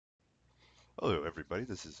Hello everybody,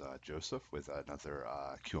 this is Joseph with another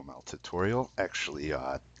QML tutorial. Actually,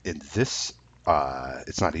 in this,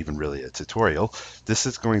 it's not even really a tutorial. This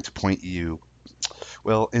is going to point you,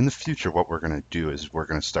 well, in the future, what we're going to do is we're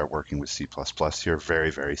going to start working with C++ here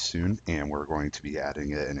very, very soon, and we're going to be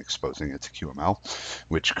adding it and exposing it to QML,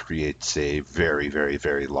 which creates a very, very,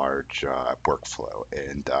 very large workflow.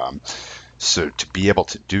 And so to be able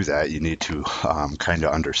to do that, you need to kind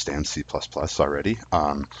of understand C++ already.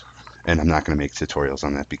 And I'm not going to make tutorials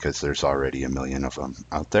on that because there's already a million of them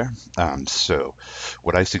out there. So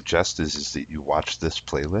what I suggest is that you watch this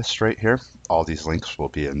playlist right here. All these links will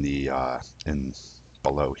be in the in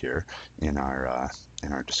below here in our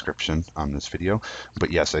description on this video. But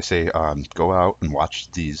yes, I say go out and watch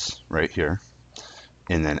these right here.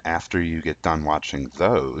 And then after you get done watching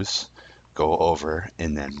those, go over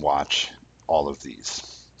and then watch all of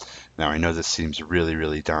these. Now, I know this seems really,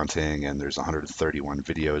 really daunting, and there's 131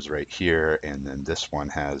 videos right here, and then this one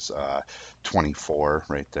has 24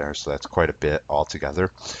 right there, so that's quite a bit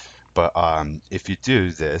altogether. But if you do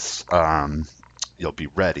this, you'll be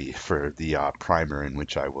ready for the primer in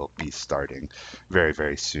which I will be starting very,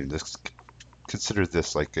 very soon. Consider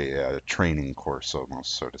this like a training course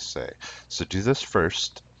almost, so to say. So do this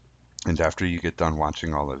first. And after you get done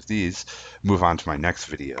watching all of these, move on to my next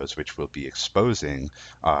videos, which will be exposing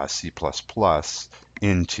C++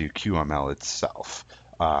 into QML itself.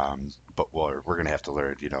 But we're going to have to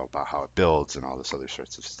learn, about how it builds and all this other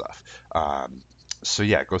sorts of stuff. So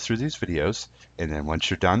yeah, go through these videos, and then once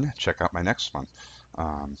you're done, check out my next one.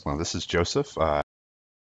 Well, this is Joseph.